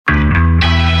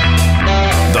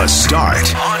The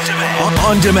Start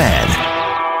on demand.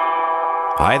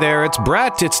 Hi there, it's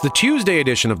Brett. It's the Tuesday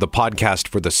edition of the podcast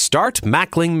for The Start,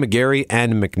 Mackling, McGarry,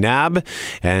 and McNabb.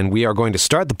 And we are going to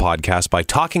start the podcast by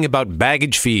talking about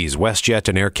baggage fees. WestJet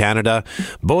and Air Canada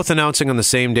both announcing on the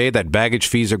same day that baggage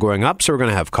fees are going up. So we're going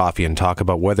to have coffee and talk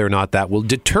about whether or not that will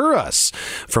deter us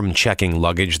from checking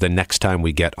luggage the next time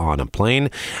we get on a plane.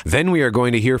 Then we are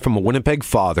going to hear from a Winnipeg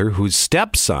father whose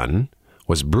stepson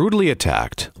was brutally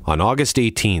attacked on August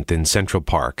 18th in Central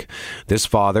Park. This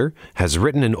father has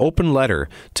written an open letter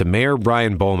to Mayor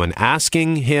Brian Bowman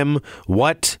asking him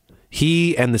what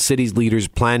he and the city's leaders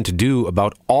plan to do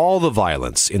about all the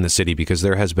violence in the city, because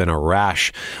there has been a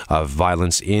rash of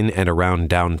violence in and around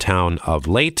downtown of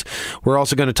late. We're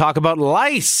also going to talk about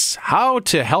lice, how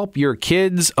to help your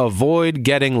kids avoid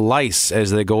getting lice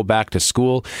as they go back to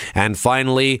school. And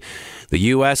finally, the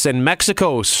U.S. and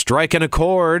Mexico strike an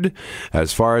accord.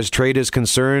 As far as trade is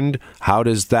concerned, how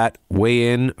does that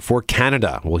weigh in for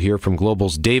Canada? We'll hear from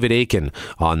Global's David Akin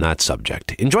on that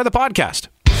subject. Enjoy the podcast.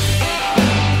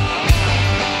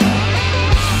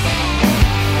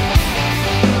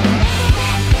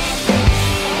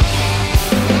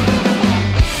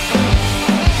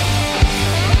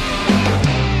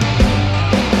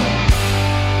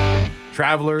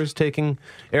 Travelers taking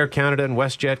Air Canada and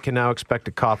WestJet can now expect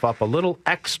to cough up a little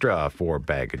extra for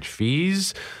baggage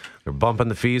fees. They're bumping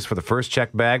the fees for the first check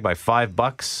bag by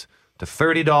 $5 to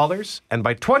 $30, and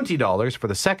by $20 for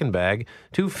the second bag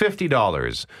to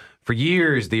 $50. For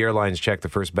years, the airlines checked the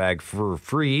first bag for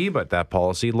free, but that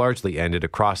policy largely ended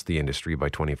across the industry by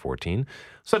 2014.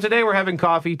 So today we're having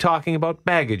coffee talking about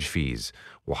baggage fees.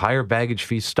 Will higher baggage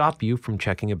fees stop you from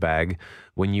checking a bag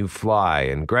when you fly?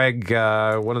 And Greg,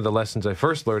 one of the lessons I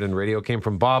first learned in radio came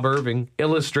from Bob Irving.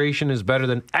 Illustration is better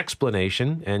than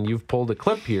explanation, and you've pulled a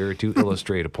clip here to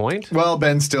illustrate a point. Well,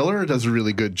 Ben Stiller does a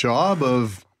really good job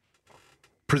of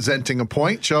presenting a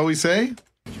point, shall we say?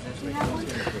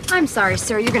 I'm sorry,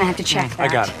 sir. You're going to have to check that.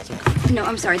 I got it. Okay. No,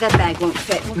 I'm sorry. That bag won't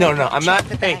fit. No, I'm not.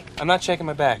 Hey, I'm not checking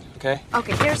my bag, okay?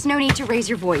 Okay, there's no need to raise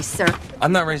your voice, sir.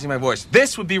 I'm not raising my voice.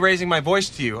 This would be raising my voice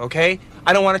to you, okay?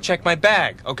 I don't want to check my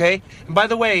bag, okay? And by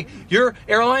the way, your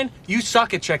airline, you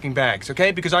suck at checking bags,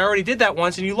 okay? Because I already did that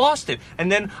once and you lost it. And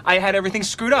then I had everything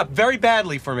screwed up very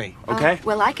badly for me, okay?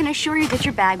 Well, I can assure you that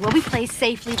your bag will be placed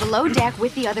safely below deck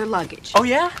with the other luggage. Oh,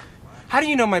 yeah? How do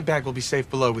you know my bag will be safe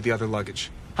below with the other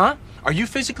luggage? Huh? Are you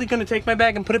physically going to take my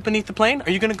bag and put it beneath the plane?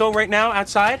 Are you going to go right now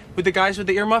outside with the guys with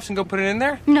the earmuffs and go put it in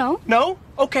there? No. No?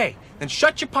 Okay. Then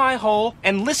shut your pie hole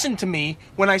and listen to me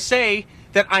when I say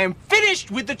that I am finished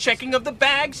with the checking of the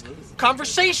bags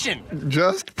conversation.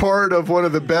 Just part of one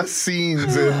of the best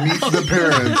scenes in Meet the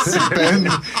Parents. Ben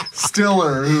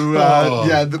Stiller, who,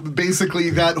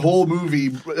 basically that whole movie,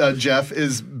 Jeff,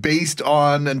 is based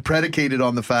on and predicated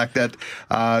on the fact that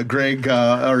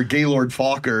Gaylord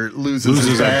Fokker loses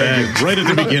his bag right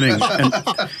at the beginning,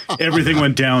 and everything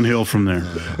went downhill from there.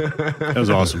 That was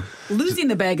awesome. Losing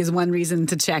the bag is one reason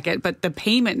to check it, but the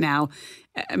payment now,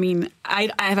 I mean, I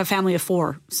have a family of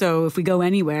 4, so if we go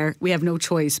anywhere, we have no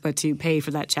choice but to pay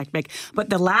for that check bag. But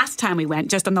the last time we went,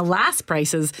 just on the last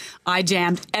prices, I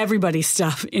jammed everybody's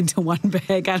stuff into one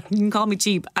bag. You can call me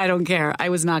cheap. I don't care. I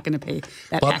was not going to pay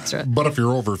that extra. But if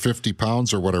you're over 50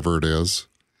 pounds or whatever it is,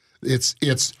 it's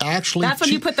actually... That's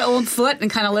when you put the old foot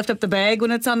and kind of lift up the bag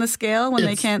when it's on the scale, when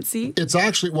they can't see? It's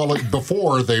actually,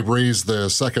 before they raised the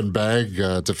second bag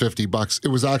to $50, it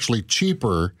was actually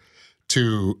cheaper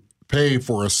to pay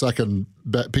for a second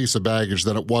piece of baggage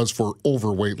than it was for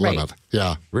overweight limit.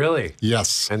 Yeah. Really?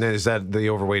 Yes. And then is that the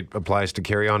overweight applies to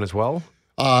carry-on as well?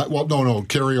 No.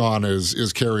 Carry-on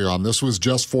is carry-on. This was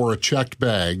just for a checked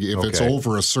bag. If it's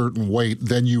over a certain weight,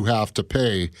 then you have to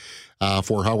pay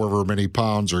for however many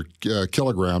pounds or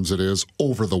kilograms it is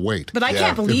over the weight. But I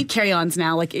can't believe carry-ons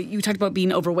now. Like, you talked about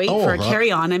being overweight for a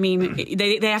carry-on. I mean,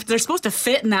 they're supposed to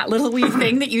fit in that little wee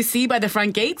thing that you see by the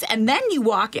front gates, and then you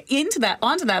walk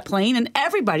onto that plane, and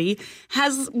everybody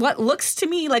has what looks to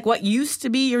me like what used to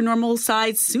be your normal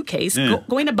size suitcase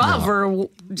going above or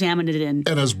jamming it in.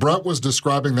 And as Brett was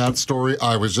describing that story,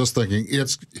 I was just thinking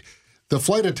the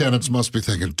flight attendants must be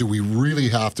thinking, do we really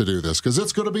have to do this? Because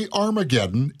it's going to be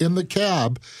Armageddon in the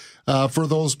cab for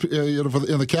those,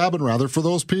 in the cabin rather, for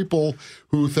those people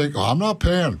who think, I'm not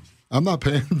paying. I'm not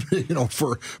paying,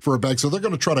 for a bag. So they're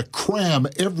going to try to cram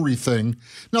everything.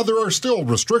 Now, there are still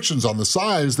restrictions on the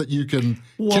size that you can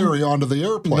carry onto the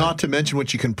airplane. Not to mention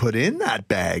what you can put in that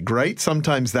bag, right?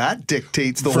 Sometimes that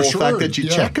dictates the For whole sure, fact that you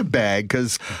yeah. check a bag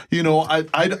because,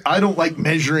 I don't like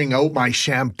measuring out my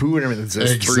shampoo and everything. It's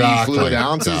just Exactly. 3 fluid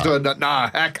ounces. Yeah. Nah,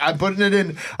 heck, I'm putting it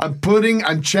in.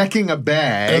 I'm checking a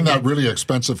bag. And that really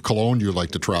expensive cologne you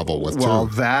like to travel with, Well,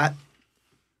 too. that...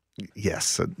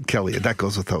 Yes, Kelly, that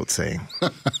goes without saying.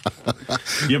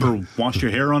 You ever washed your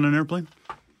hair on an airplane?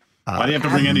 Why do you have to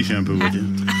bring any shampoo with you?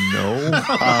 No.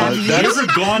 Have you ever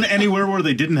gone anywhere where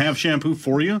they didn't have shampoo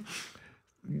for you?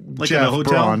 Like Jeff at a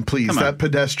hotel? Braun, please. Come on. That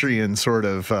pedestrian sort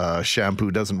of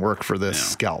shampoo doesn't work for this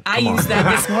scalp. I Come on. used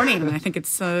that this morning, and I think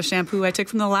it's shampoo I took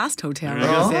from the last hotel.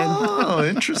 I was in. Oh,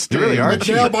 interesting. You really are.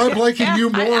 McNabb, I'm liking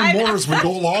you more and more as we go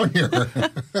along here.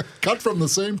 Cut from the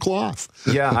same cloth.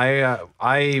 Yeah,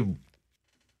 I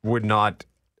would not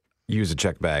use a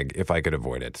check bag if I could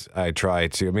avoid it. I try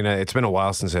to. I mean, it's been a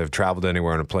while since I've traveled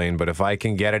anywhere on a plane, but if I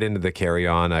can get it into the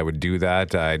carry-on, I would do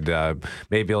that.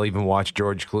 Maybe I'll even watch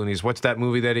George Clooney's. What's that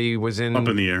movie that he was in? Up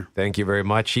in the Air. Thank you very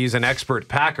much. He's an expert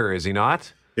packer, is he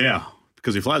not? Yeah,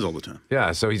 because he flies all the time.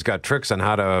 Yeah, so he's got tricks on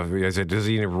how to. Does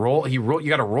he roll? You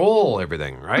got to roll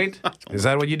everything, right? Is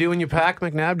that what you do when you pack,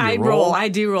 McNabb? Do you I roll. I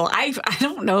do roll. I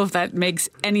don't know if that makes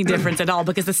any difference at all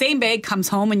because the same bag comes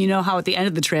home and you know how at the end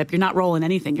of the trip you're not rolling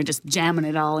anything. You're just jamming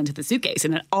it all into the suitcase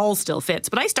and it all still fits.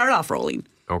 But I start off rolling.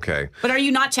 Okay. But are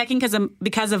you not checking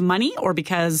because of money or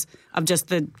because of just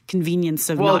the convenience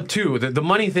of Well, not? too, the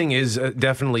money thing is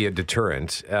definitely a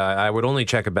deterrent. I would only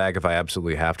check a bag if I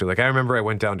absolutely have to. Like, I remember I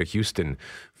went down to Houston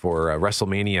for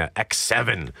WrestleMania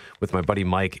X7 with my buddy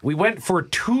Mike. We went for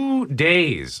 2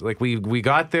 days. Like, we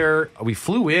got there, we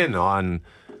flew in on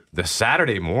the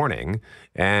Saturday morning,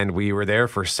 and we were there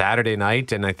for Saturday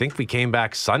night, and I think we came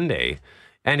back Sunday.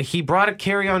 And he brought a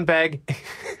carry-on bag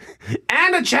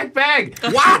and a check bag.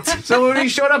 What? So when he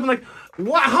showed up, I'm like,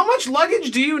 what? How much luggage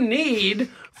do you need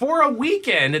for a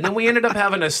weekend? And then we ended up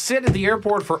having to sit at the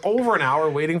airport for over an hour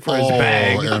waiting for his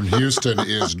bag. And Houston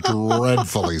is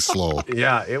dreadfully slow.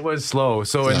 Yeah, it was slow.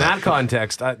 So in that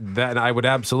context, I would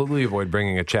absolutely avoid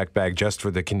bringing a check bag just for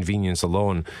the convenience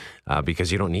alone,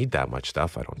 because you don't need that much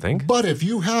stuff, I don't think. But if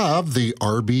you have the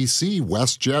RBC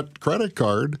WestJet credit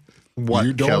card,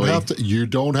 you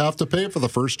don't have to pay for the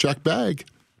first check bag.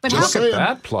 But Just saying.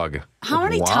 That plug. How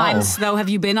many times, though, have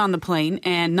you been on the plane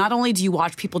and not only do you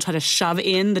watch people try to shove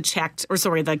in the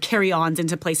carry-ons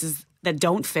into places that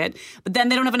don't fit, but then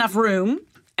they don't have enough room,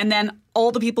 and then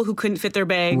all the people who couldn't fit their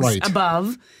bags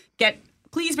above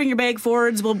please bring your bag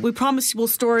forwards. We promise we'll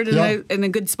store it in a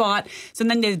good spot. So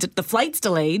then the flight's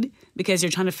delayed because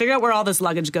you're trying to figure out where all this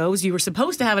luggage goes. You were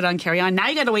supposed to have it on carry-on. Now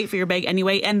you got to wait for your bag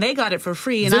anyway, and they got it for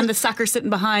free. And I'm the sucker sitting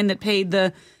behind that paid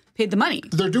the money.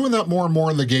 They're doing that more and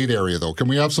more in the gate area, though. Can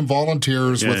we have some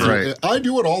volunteers? I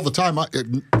do it all the time.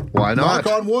 Why not? Knock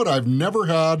on wood. I've never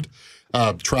had,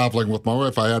 traveling with my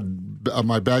wife, I had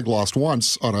my bag lost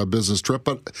once on a business trip,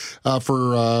 but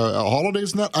for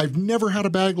holidays and that, I've never had a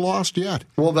bag lost yet.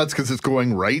 Well, that's because it's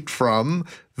going right from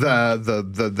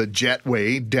the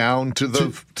jetway down to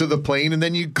the plane, and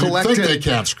then you collect it they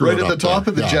can't screw right it at the up top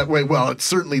there. of the jetway. Well, it's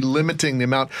certainly limiting the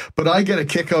amount, but I get a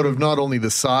kick out of not only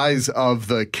the size of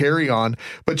the carry-on,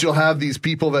 but you'll have these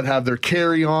people that have their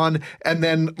carry-on and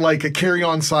then like a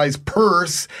carry-on size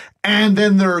purse, and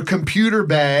then their computer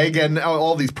bag and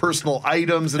all these personal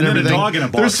items and everything. Then a dog in a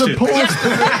box. They're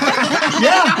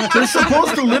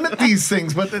supposed to limit these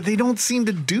things, but they don't seem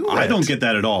to do it. I don't get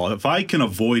that at all. If I can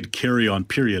avoid carry-on,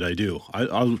 period, I do.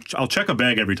 I'll check a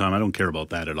bag every time. I don't care about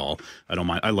that at all. I don't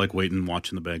mind. I like waiting and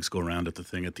watching the bags go around at the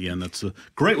thing at the end. That's a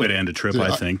great way to end a trip,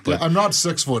 I think. But I'm not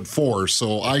 6'4",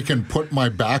 so I can put my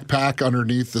backpack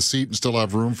underneath the seat and still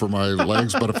have room for my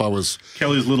legs. But if I was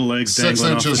Kelly's little legs 6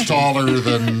 inches taller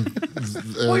than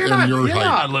You're height.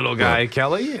 not a little guy,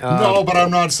 Kelly. No, but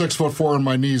I'm not 6'4", and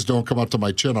my knees don't come up to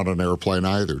my chin on an airplane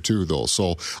either, too, though.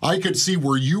 So I could see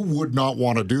where you would not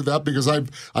want to do that because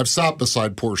I've sat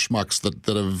beside poor schmucks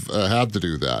that have had to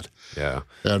do that. Yeah,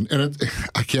 and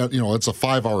I can't. It's a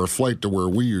 5-hour flight to where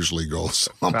we usually go. So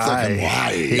I'm thinking,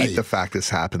 I hate the fact this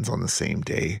happens on the same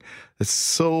day. It's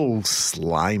so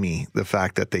slimy, the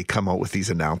fact that they come out with these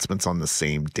announcements on the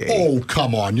same day. Oh,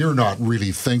 come on. You're not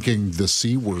really thinking the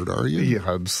C word, are you? Yeah,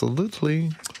 absolutely.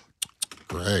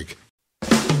 Greg.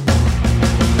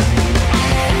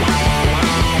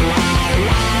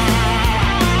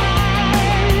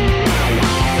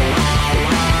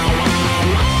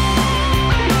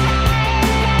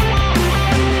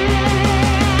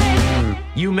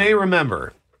 You may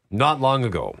remember, not long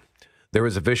ago, There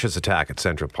was a vicious attack at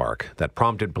Central Park that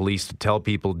prompted police to tell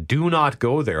people do not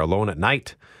go there alone at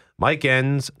night. Mike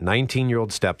N's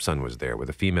 19-year-old stepson was there with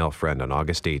a female friend on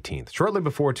August 18th, shortly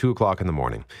before 2 o'clock in the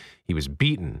morning. He was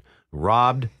beaten,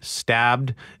 robbed,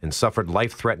 stabbed, and suffered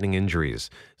life-threatening injuries.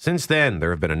 Since then, there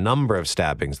have been a number of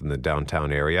stabbings in the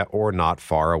downtown area or not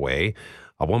far away.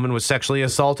 A woman was sexually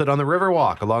assaulted on the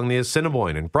Riverwalk along the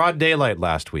Assiniboine in broad daylight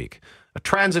last week. A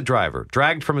transit driver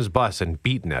dragged from his bus and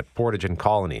beaten at Portage and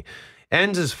Colony.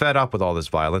 Enns is fed up with all this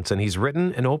violence, and he's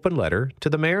written an open letter to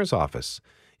the mayor's office.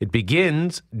 It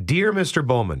begins, "Dear Mr.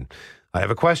 Bowman, I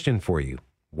have a question for you.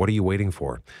 What are you waiting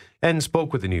for?" Enns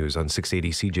spoke with the news on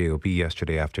 680 CJOB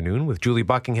yesterday afternoon with Julie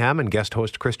Buckingham and guest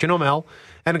host Christian O'Mell,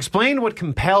 and explained what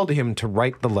compelled him to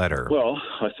write the letter. Well,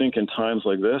 I think in times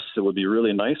like this, it would be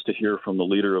really nice to hear from the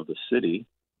leader of the city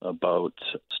about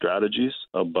strategies,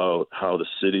 about how the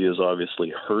city is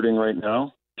obviously hurting right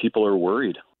now. People are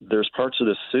worried. There's parts of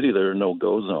this city that are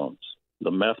no-go zones.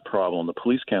 The meth problem, the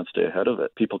police can't stay ahead of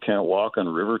it. People can't walk on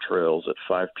river trails at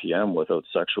 5 p.m. without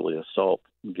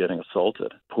getting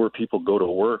assaulted. Poor people go to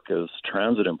work as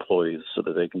transit employees so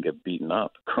that they can get beaten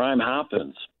up. Crime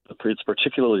happens. It's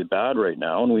particularly bad right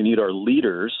now, and we need our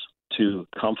leaders to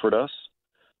comfort us,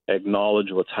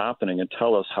 acknowledge what's happening, and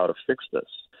tell us how to fix this.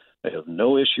 I have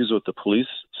no issues with the police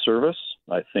service.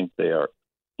 I think they are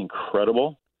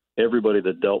incredible. Everybody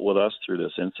that dealt with us through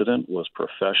this incident was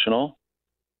professional,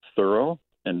 thorough,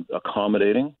 and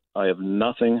accommodating. I have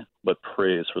nothing but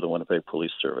praise for the Winnipeg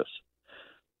Police Service.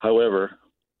 However,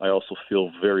 I also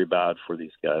feel very bad for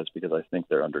these guys because I think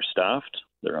they're understaffed,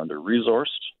 they're under-resourced,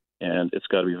 and it's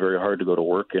got to be very hard to go to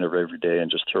work every day and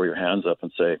just throw your hands up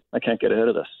and say, I can't get ahead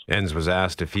of this. Enns was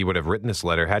asked if he would have written this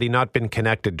letter had he not been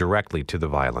connected directly to the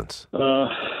violence.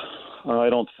 I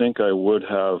don't think I would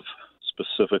have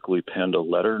specifically penned a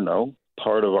letter, no.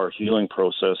 Part of our healing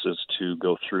process is to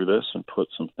go through this and put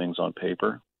some things on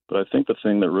paper. But I think the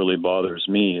thing that really bothers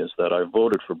me is that I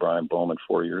voted for Brian Bowman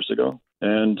 4 years ago,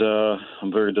 and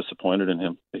I'm very disappointed in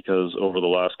him because over the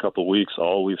last couple of weeks,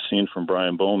 all we've seen from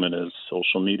Brian Bowman is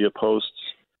social media posts,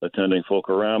 attending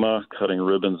Folklorama, cutting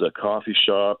ribbons at coffee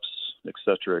shops, et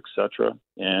cetera,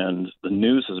 and the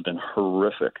news has been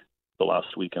horrific the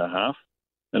last week and a half.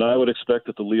 And I would expect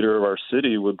that the leader of our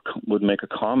city would make a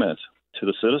comment to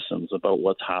the citizens about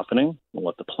what's happening and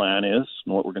what the plan is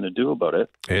and what we're going to do about it.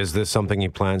 Is this something he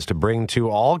plans to bring to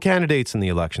all candidates in the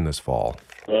election this fall?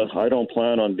 I don't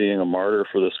plan on being a martyr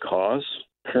for this cause.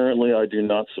 Currently, I do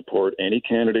not support any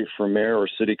candidate for mayor or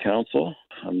city council.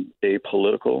 I'm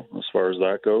apolitical as far as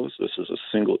that goes. This is a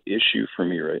single issue for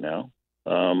me right now.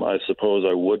 I suppose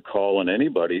I would call on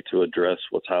anybody to address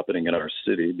what's happening in our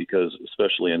city because,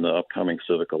 especially in the upcoming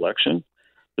civic election,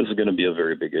 this is going to be a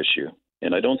very big issue.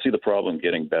 And I don't see the problem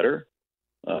getting better,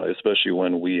 especially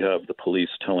when we have the police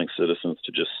telling citizens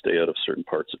to just stay out of certain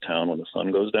parts of town when the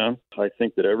sun goes down. I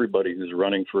think that everybody who's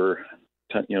running for,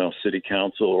 city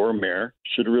council or mayor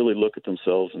should really look at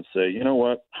themselves and say, you know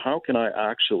what, how can I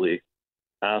actually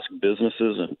ask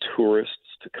businesses and tourists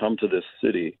to come to this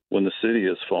city when the city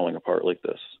is falling apart like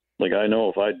this? Like, I know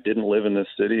if I didn't live in this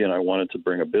city and I wanted to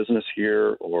bring a business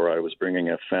here or I was bringing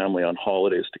a family on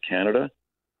holidays to Canada,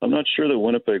 I'm not sure that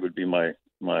Winnipeg would be my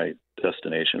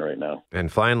destination right now.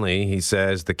 And finally, he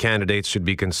says the candidates should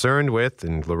be concerned with,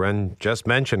 and Loren just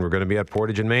mentioned we're going to be at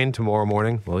Portage and Main tomorrow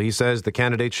morning. Well, he says the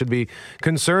candidates should be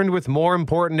concerned with more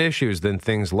important issues than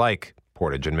things like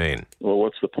Portage and Main. Well,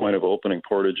 what's the point of opening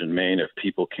Portage and Main if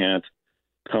people can't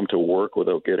come to work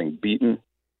without getting beaten?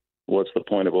 What's the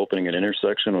point of opening an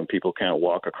intersection when people can't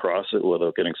walk across it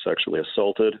without getting sexually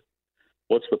assaulted?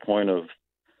 What's the point of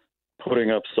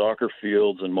putting up soccer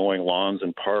fields and mowing lawns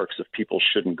and parks if people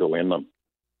shouldn't go in them?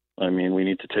 I mean, we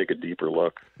need to take a deeper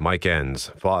look. Mike Enns,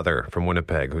 father from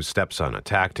Winnipeg, whose stepson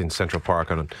attacked in Central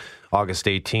Park on August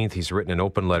 18th. He's written an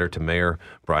open letter to Mayor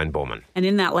Brian Bowman. And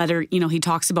in that letter, he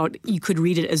talks about, you could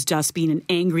read it as just being an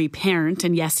angry parent.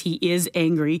 And yes, he is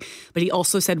angry, but he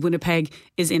also said Winnipeg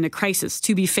is in a crisis.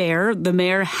 To be fair, the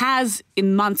mayor has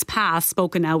in months past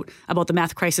spoken out about the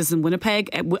meth crisis in Winnipeg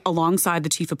alongside the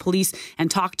chief of police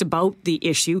and talked about the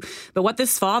issue. But what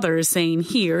this father is saying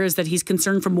here is that he's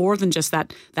concerned for more than just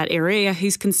that area.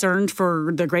 He's concerned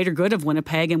for the greater good of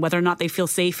Winnipeg and whether or not they feel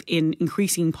safe in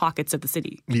increasing pockets of the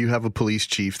city. You have a police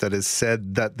chief that has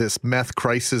said that this meth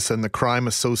crisis and the crime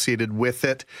associated with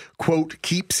it, quote,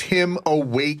 keeps him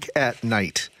awake at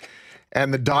night.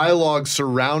 And the dialogue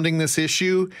surrounding this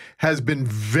issue has been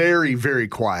very, very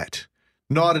quiet.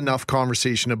 Not enough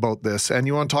conversation about this. And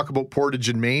you want to talk about Portage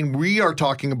and Main? We are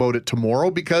talking about it tomorrow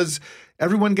because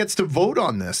everyone gets to vote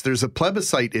on this. There's a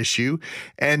plebiscite issue.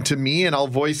 And to me, and I'll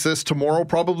voice this tomorrow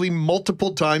probably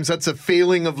multiple times, that's a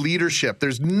failing of leadership.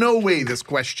 There's no way this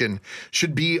question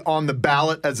should be on the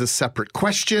ballot as a separate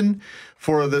question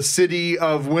for the city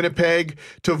of Winnipeg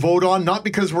to vote on, not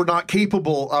because we're not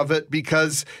capable of it,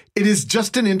 because it is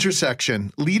just an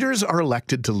intersection. Leaders are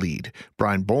elected to lead.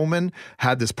 Brian Bowman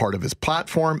had this part of his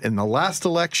platform in the last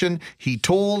election. He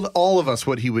told all of us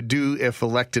what he would do if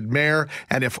elected mayor,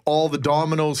 and if all the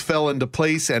dominoes fell into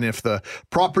place, and if the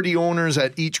property owners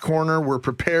at each corner were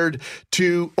prepared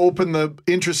to open the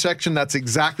intersection, that's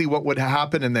exactly what would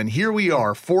happen. And then here we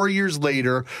are 4 years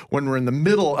later, when we're in the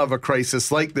middle of a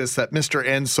crisis like this that Mr.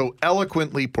 N so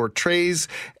eloquently portrays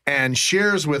and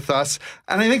shares with us.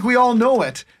 And I think we all know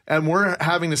it. And we're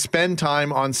having to spend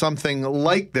time on something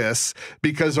like this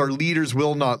because our leaders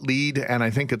will not lead. And I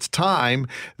think it's time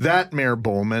that Mayor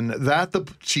Bowman, that the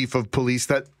chief of police,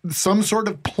 that some sort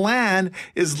of plan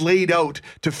is laid out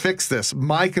to fix this.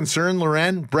 My concern,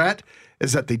 Loren, Brett,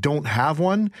 is that they don't have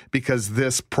one because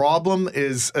this problem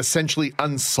is essentially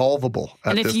unsolvable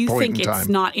at this point in time. And if you think it's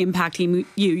not impacting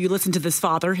you, you listen to this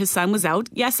father, his son was out,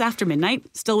 yes, after midnight,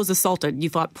 still was assaulted.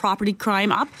 You've got property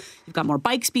crime up, you've got more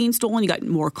bikes being stolen, you got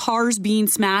more cars being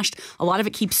smashed. A lot of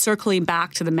it keeps circling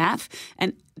back to the meth.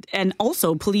 And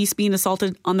also police being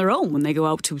assaulted on their own when they go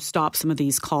out to stop some of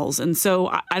these calls. And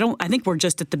so I think we're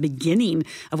just at the beginning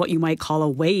of what you might call a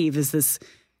wave as this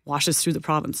washes through the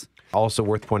province. Also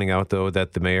worth pointing out, though,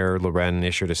 that the mayor, Loren,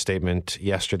 issued a statement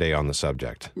yesterday on the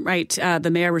subject. Right. The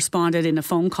mayor responded in a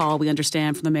phone call, we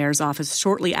understand, from the mayor's office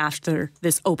shortly after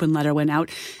this open letter went out.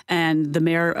 And the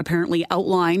mayor apparently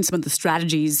outlined some of the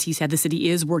strategies he said the city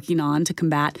is working on to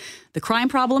combat the crime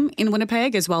problem in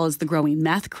Winnipeg, as well as the growing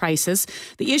meth crisis.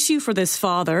 The issue for this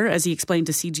father, as he explained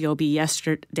to CJOB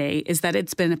yesterday, is that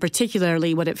it's been a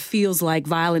particularly what it feels like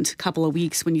violent couple of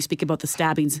weeks when you speak about the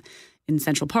stabbings in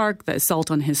Central Park, the assault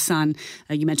on his son.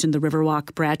 You mentioned the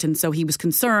Riverwalk, Brett. And so he was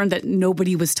concerned that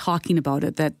nobody was talking about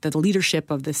it, that the leadership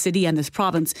of the city and this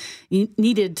province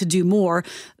needed to do more.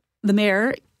 The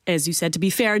mayor, as you said, to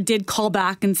be fair, did call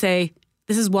back and say,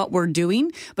 this is what we're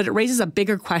doing. But it raises a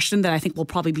bigger question that I think we'll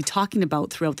probably be talking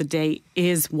about throughout the day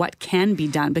is what can be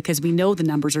done, because we know the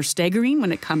numbers are staggering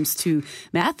when it comes to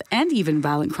meth and even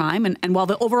violent crime. And while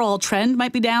the overall trend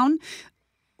might be down,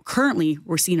 currently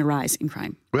we're seeing a rise in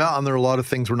crime. Well, and there are a lot of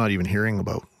things we're not even hearing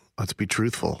about. Let's be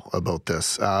truthful about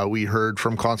this. We heard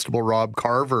from Constable Rob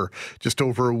Carver just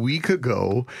over a week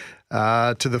ago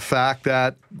to the fact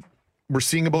that we're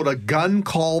seeing about a gun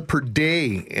call per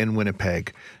day in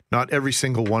Winnipeg. Not every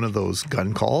single one of those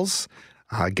gun calls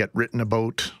get written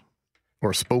about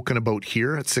or spoken about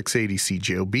here at 680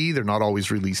 CJOB. They're not always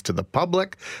released to the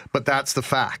public, but that's the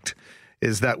fact,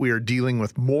 is that we are dealing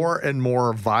with more and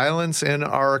more violence in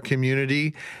our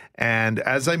community. And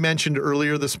as I mentioned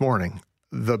earlier this morning,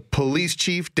 the police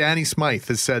chief, Danny Smythe,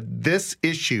 has said this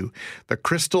issue, the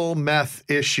crystal meth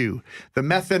issue, the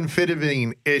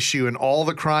methamphetamine issue, and all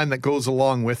the crime that goes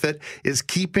along with it is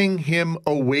keeping him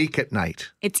awake at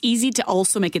night. It's easy to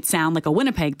also make it sound like a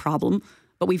Winnipeg problem,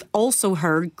 but we've also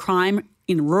heard crime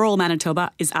in rural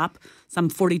Manitoba is up some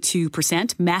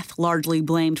 42%, meth largely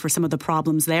blamed for some of the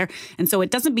problems there. And so it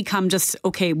doesn't become just,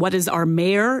 okay, what is our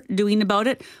mayor doing about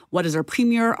it? What is our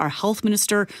premier, our health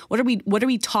minister? What are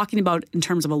we talking about in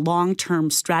terms of a long-term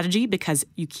strategy? Because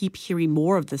you keep hearing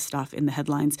more of this stuff in the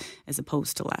headlines as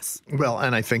opposed to less. Well,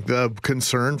 and I think the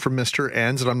concern from Mr.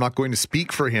 Enns, and I'm not going to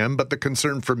speak for him, but the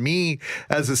concern for me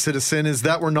as a citizen is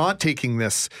that we're not taking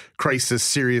this crisis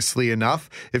seriously enough.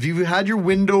 If you've had your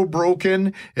window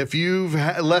broken, if you've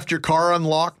left your car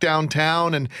unlocked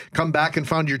downtown and come back and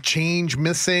found your change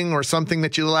missing or something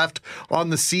that you left on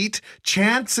the seat,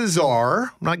 chances are,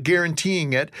 I'm not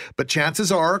guaranteeing it, but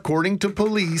chances are, according to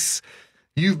police,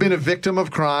 you've been a victim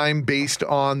of crime based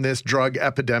on this drug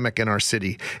epidemic in our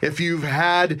city. If you've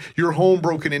had your home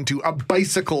broken into, a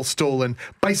bicycle stolen,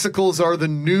 bicycles are the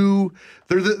new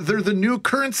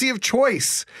currency of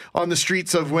choice on the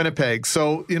streets of Winnipeg.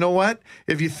 So, you know what?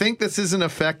 If you think this isn't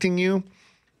affecting you,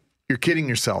 you're kidding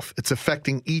yourself. It's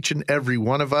affecting each and every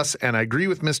one of us. And I agree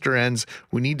with Mr. Enns.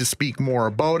 We need to speak more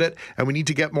about it, and we need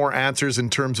to get more answers in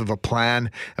terms of a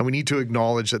plan. And we need to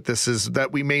acknowledge that that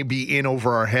we may be in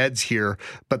over our heads here,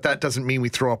 but that doesn't mean we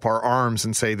throw up our arms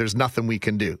and say there's nothing we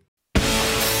can do.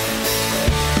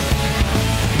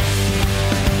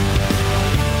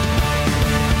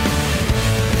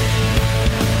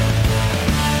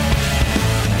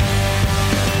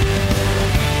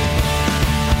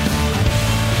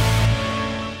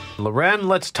 Loren,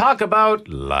 let's talk about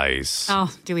lice.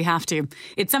 Oh, do we have to?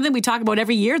 It's something we talk about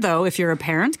every year, though, if you're a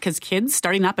parent, because kids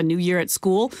starting up a new year at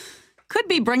school could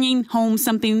be bringing home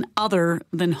something other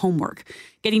than homework.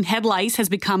 Getting head lice has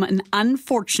become an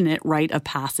unfortunate rite of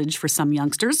passage for some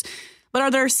youngsters. But are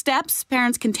there steps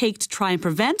parents can take to try and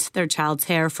prevent their child's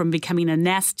hair from becoming a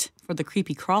nest for the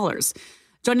creepy crawlers?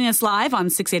 Joining us live on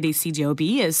 680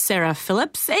 CJOB is Sarah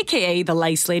Phillips, a.k.a. the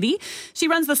Lice Lady. She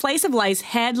runs the Slice of Lice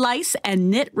head lice and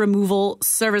nit removal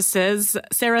services.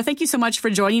 Sarah, thank you so much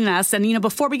for joining us. And,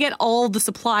 before we get all the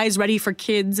supplies ready for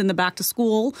kids and the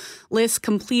back-to-school list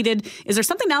completed, is there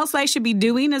something else I should be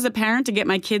doing as a parent to get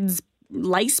my kids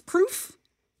lice-proof?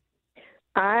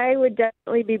 I would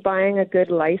definitely be buying a good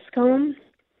lice comb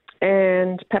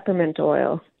and peppermint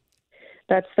oil.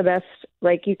 That's the best.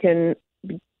 You can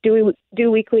do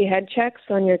weekly head checks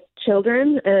on your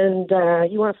children, and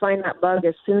you want to find that bug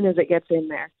as soon as it gets in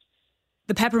there.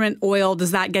 The peppermint oil, does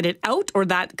that get it out, or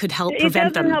that could help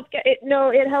prevent them?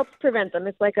 It helps prevent them.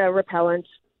 It's like a repellent.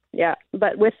 Yeah,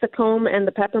 but with the comb and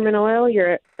the peppermint oil,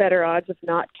 you're at better odds of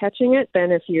not catching it than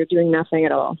if you're doing nothing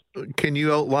at all. Can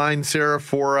you outline, Sarah,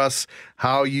 for us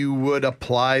how you would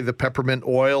apply the peppermint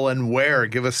oil and where?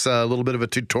 Give us a little bit of a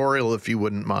tutorial if you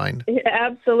wouldn't mind. Yeah,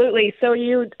 absolutely. So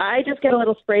I just get a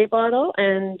little spray bottle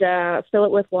and fill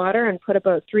it with water and put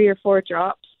about 3 or 4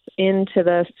 drops into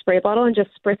the spray bottle and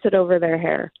just spritz it over their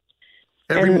hair.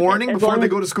 Every morning before they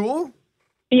go to school?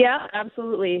 Yeah,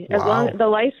 absolutely. Wow. As long the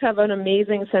lice have an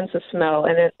amazing sense of smell,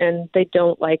 and they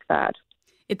don't like that.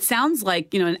 It sounds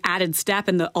like, an added step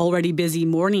in the already busy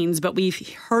mornings, but we've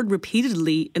heard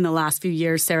repeatedly in the last few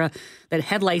years, Sarah, that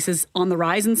head lice is on the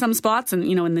rise in some spots. And,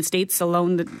 in the States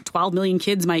alone, 12 million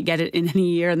kids might get it in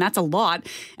any year. And that's a lot.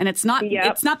 And it's not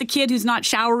the kid who's not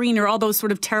showering or all those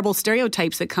sort of terrible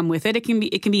stereotypes that come with it. It can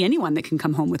be anyone that can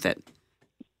come home with it.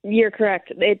 You're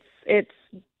correct.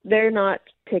 They're not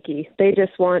picky. They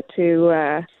just want to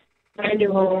find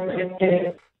a home and get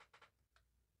it.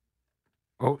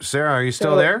 Oh, Sarah, are you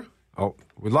still there? Oh,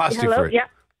 we lost you for Yeah.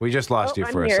 We just lost you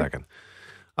for a second.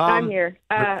 I'm here.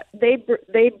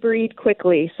 They breed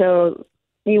quickly, so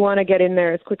you want to get in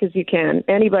there as quick as you can.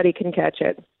 Anybody can catch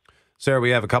it. Sarah, we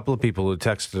have a couple of people who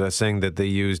texted us saying that they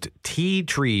used tea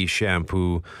tree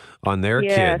shampoo on their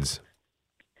kids.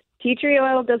 Tea tree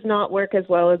oil does not work as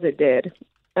well as it did.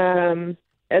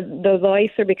 The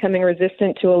lice are becoming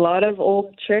resistant to a lot of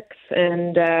old tricks,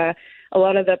 and a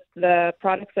lot of the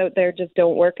products out there just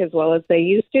don't work as well as they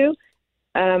used to.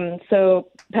 So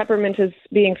peppermint is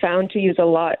being found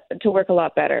to work a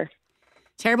lot better.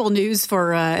 Terrible news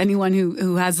for anyone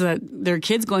who has their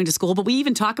kids going to school, but we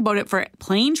even talk about it for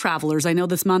plane travelers. I know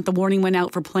this month the warning went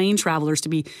out for plane travelers to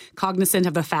be cognizant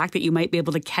of the fact that you might be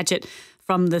able to catch it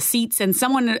from the seats, and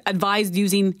someone advised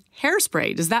using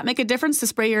hairspray. Does that make a difference to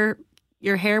spray your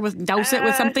hair douse it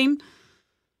with something?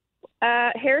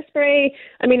 Hairspray,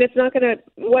 it's not going to,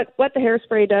 what the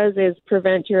hairspray does is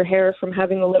prevent your hair from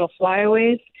having the little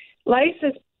flyaways. Lice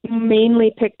is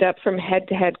mainly picked up from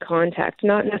head-to-head contact,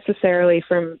 not necessarily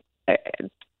from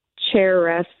chair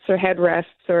rests or head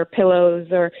rests or pillows.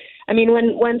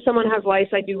 When someone has lice,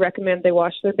 I do recommend they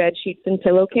wash their bed sheets and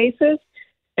pillowcases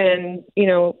and,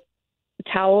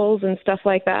 towels and stuff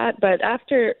like that. But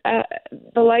after,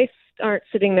 the lice aren't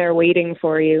sitting there waiting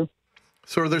for you.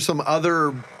 So are there some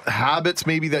other habits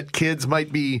maybe that kids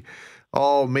might be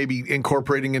maybe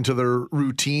incorporating into their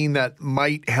routine that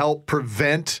might help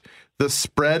prevent the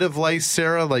spread of lice,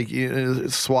 Sarah? Like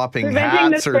swapping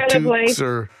Preventing hats or toques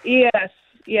or Yes.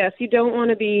 You don't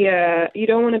want to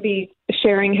be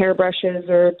sharing hairbrushes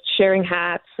or sharing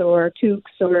hats or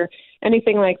toques or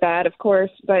anything like that, of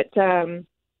course, but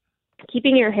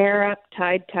keeping your hair up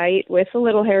tied tight with a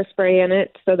little hairspray in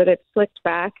it so that it's slicked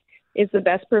back is the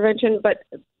best prevention, but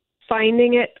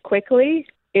finding it quickly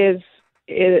is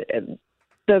the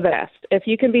best. If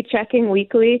you can be checking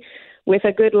weekly with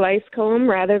a good lice comb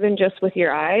rather than just with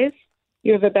your eyes,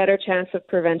 you have a better chance of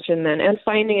prevention then, and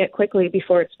finding it quickly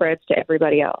before it spreads to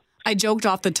everybody else. I joked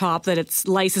off the top that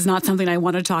lice is not something I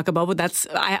want to talk about, but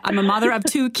I'm a mother of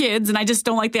 2 kids, and I just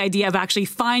don't like the idea of actually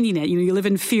finding it. You live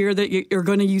in fear that you're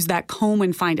going to use that comb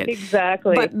and find it.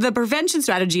 Exactly. But the prevention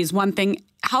strategy is one thing.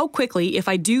 How quickly, if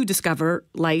I do discover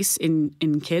lice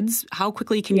in kids, how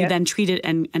quickly can you then treat it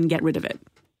and get rid of it?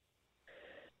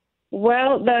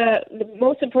 Well, the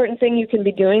most important thing you can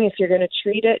be doing if you're going to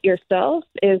treat it yourself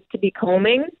is to be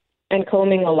combing, and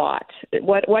combing a lot.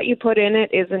 What you put in it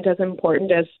isn't as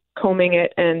important as combing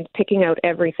it and picking out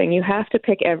everything. You have to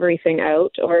pick everything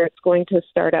out, or it's going to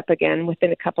start up again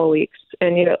within a couple of weeks,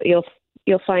 and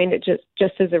you'll find it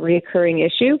just as a recurring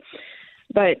issue.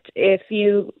 But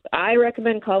I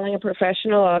recommend calling a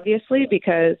professional, obviously,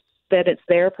 because that it's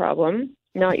their problem,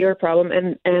 not your problem,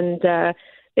 and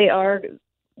they are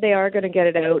they are going to get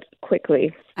it out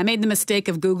quickly. I made the mistake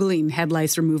of Googling head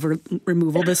lice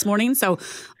removal this morning, so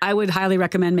I would highly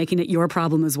recommend making it your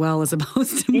problem as well as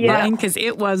opposed to mine, because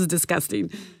it was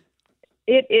disgusting.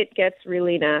 It gets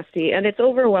really nasty, and it's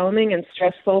overwhelming and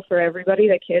stressful for everybody,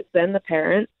 the kids and the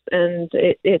parents, and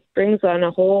it brings on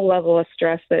a whole level of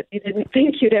stress that you didn't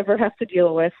think you'd ever have to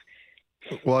deal with.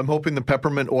 Well, I'm hoping the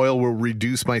peppermint oil will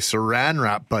reduce my saran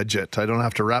wrap budget. I don't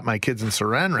have to wrap my kids in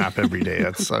saran wrap every day.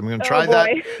 I'm going to try that.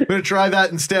 I'm going to try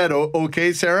that instead.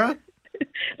 Okay, Sarah?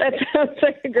 That sounds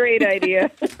like a great idea.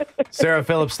 Sarah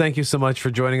Phillips, thank you so much for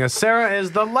joining us. Sarah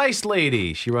is the lice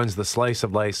lady. She runs the Slice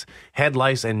of Lice head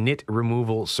lice and nit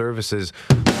removal services.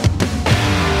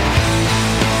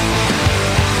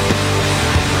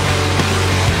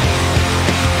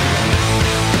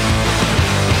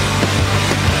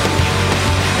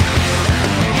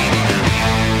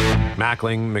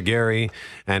 Mackling, McGarry,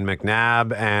 and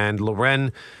McNabb, and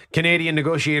Loren. Canadian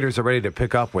negotiators are ready to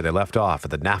pick up where they left off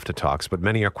at the NAFTA talks, but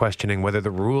many are questioning whether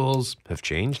the rules have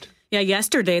changed. Yeah,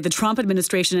 yesterday, the Trump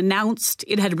administration announced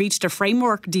it had reached a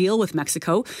framework deal with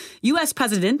Mexico. U.S.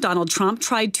 President Donald Trump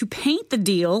tried to paint the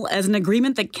deal as an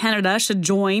agreement that Canada should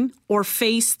join or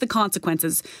face the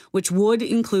consequences, which would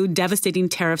include devastating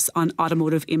tariffs on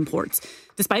automotive imports.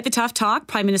 Despite the tough talk,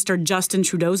 Prime Minister Justin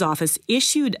Trudeau's office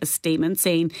issued a statement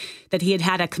saying that he had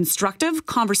had a constructive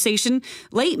conversation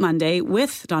late Monday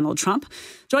with Donald Trump.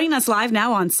 Joining us live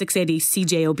now on 680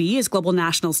 CJOB is Global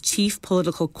National's chief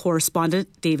political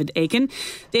correspondent, David Akin.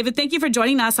 David, thank you for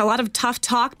joining us. A lot of tough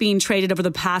talk being traded over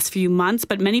the past few months,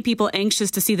 but many people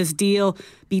anxious to see this deal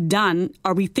be done.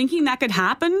 Are we thinking that could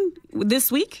happen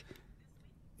this week?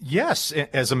 Yes,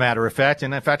 as a matter of fact.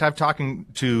 And in fact, I'm talking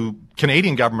to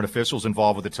Canadian government officials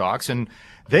involved with the talks, and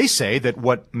they say that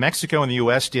what Mexico and the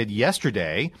U.S. did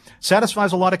yesterday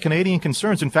satisfies a lot of Canadian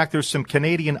concerns. In fact, there's some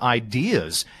Canadian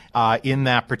ideas in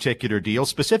that particular deal,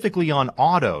 specifically on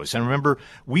autos. And remember,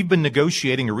 we've been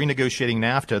negotiating or renegotiating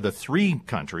NAFTA, the three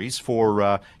countries,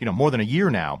 for more than a year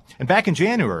now. And back in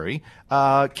January,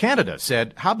 Canada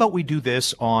said, how about we do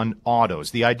this on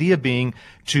autos? The idea being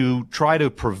to try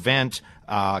to prevent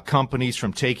companies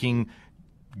from taking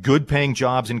good-paying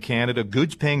jobs in Canada,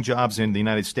 good-paying jobs in the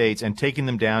United States, and taking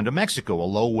them down to Mexico, a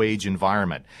low-wage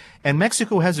environment. And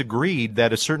Mexico has agreed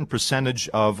that a certain percentage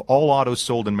of all autos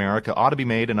sold in America ought to be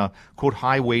made in a, quote,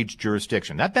 high-wage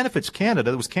jurisdiction. That benefits Canada.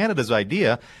 That was Canada's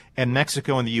idea, and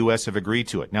Mexico and the U.S. have agreed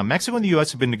to it. Now, Mexico and the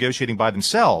U.S. have been negotiating by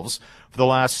themselves for the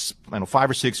last, 5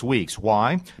 or 6 weeks.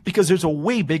 Why? Because there's a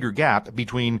way bigger gap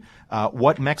between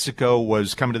what Mexico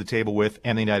was coming to the table with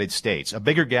and the United States. A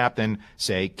bigger gap than,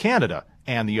 say, Canada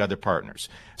and the other partners.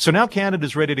 So now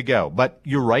Canada's ready to go. But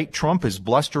you're right, Trump is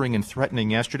blustering and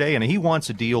threatening yesterday, and he wants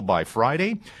a deal by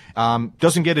Friday.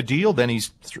 Doesn't get a deal, then he's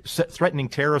threatening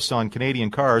tariffs on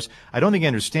Canadian cars. I don't think he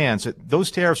understands that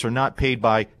those tariffs are not paid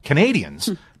by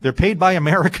Canadians. They're paid by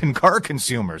American car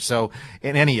consumers. So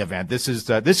in any event, this is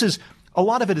a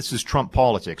lot of it is Trump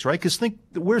politics, right? Because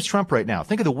where's Trump right now?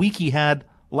 Think of the week he had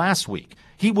last week.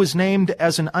 He was named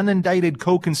as an unindicted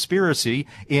co-conspiracy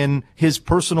in his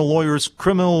personal lawyer's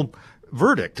criminal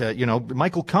verdict,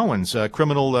 Michael Cohen's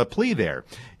criminal plea there.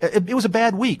 It was a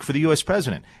bad week for the U.S.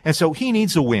 president. And so he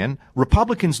needs a win.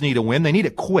 Republicans need a win. They need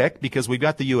it quick because we've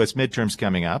got the U.S. midterms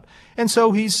coming up. And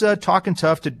so he's talking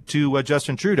tough to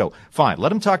Justin Trudeau. Fine.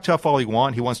 Let him talk tough all he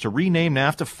wants. He wants to rename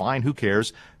NAFTA. Fine. Who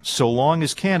cares? So long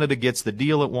as Canada gets the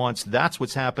deal it wants. That's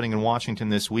what's happening in Washington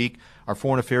this week. Our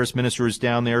foreign affairs minister is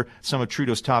down there. Some of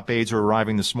Trudeau's top aides are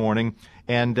arriving this morning.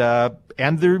 And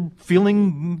they're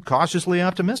feeling cautiously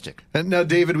optimistic. And now,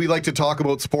 David, we like to talk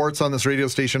about sports on this radio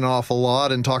station an awful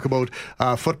lot and talk about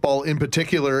football in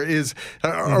particular.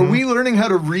 Are we learning how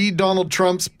to read Donald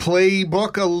Trump's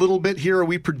playbook a little bit here? Are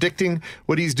we predicting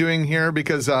what he's doing here?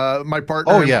 Because my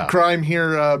partner in crime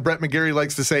here, Brett McGarry,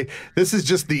 likes to say this is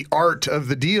just the art of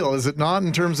the deal, is it not,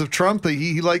 in terms of Trump?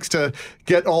 He likes to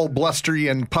get all blustery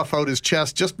and puff out his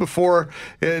chest just before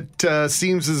it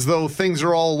seems as though things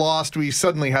are all lost. We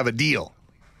suddenly have a deal.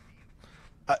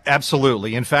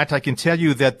 Absolutely. In fact, I can tell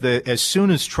you that as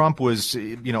soon as Trump was,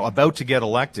 about to get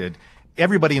elected,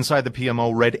 everybody inside the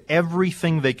PMO read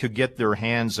everything they could get their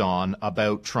hands on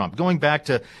about Trump, going back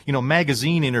to,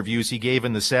 magazine interviews he gave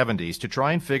in the 70s to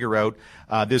try and figure out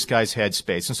this guy's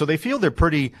headspace. And so they feel they're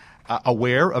pretty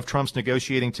aware of Trump's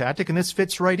negotiating tactic, and this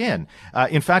fits right in.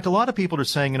 In fact, a lot of people are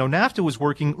saying, NAFTA was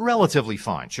working relatively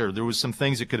fine. Sure, there was some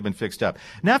things that could have been fixed up.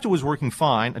 NAFTA was working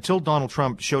fine until Donald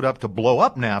Trump showed up to blow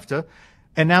up NAFTA.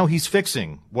 And now he's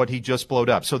fixing what he just blowed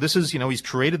up. So this is, he's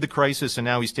created the crisis and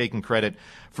now he's taking credit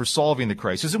for solving the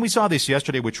crisis. And we saw this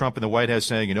yesterday with Trump in the White House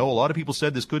saying, a lot of people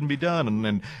said this couldn't be done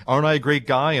and aren't I a great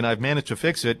guy and I've managed to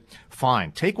fix it.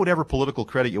 Fine. Take whatever political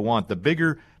credit you want. The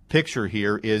bigger picture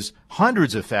here is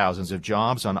hundreds of thousands of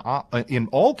jobs in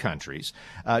all countries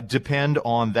depend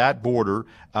on that border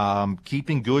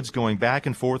keeping goods going back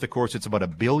and forth. Of course, it's about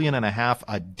 $1.5 billion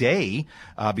a day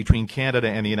between Canada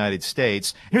and the United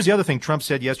States. Here's the other thing Trump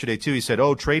said yesterday, too. He said,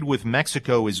 trade with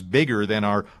Mexico is bigger than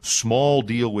our small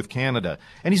deal with Canada.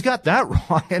 And he's got that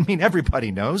wrong. I mean,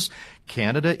 everybody knows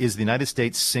Canada is the United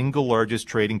States' single largest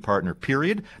trading partner,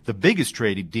 period. The biggest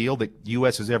trading deal that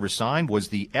U.S. has ever signed was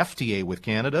the FTA with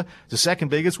Canada. The second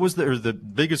biggest the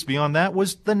biggest beyond that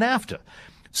was the NAFTA.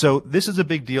 So this is a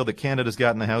big deal that Canada's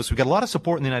got in the House. We've got a lot of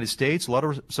support in the United States, a lot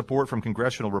of support from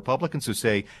congressional Republicans who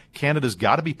say Canada's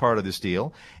got to be part of this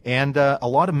deal. And a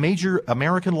lot of major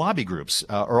American lobby groups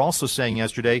are also saying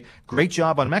yesterday, great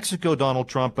job on Mexico, Donald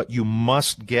Trump, but you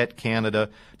must get Canada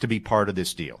to be part of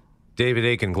this deal. David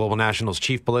Akin, Global National's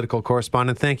chief political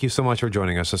correspondent, thank you so much for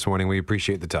joining us this morning. We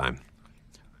appreciate the time.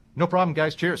 No problem,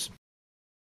 guys. Cheers.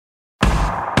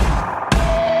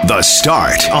 The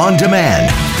Start on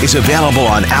Demand is available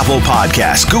on Apple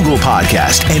Podcasts, Google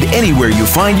Podcasts, and anywhere you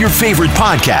find your favorite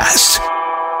podcasts.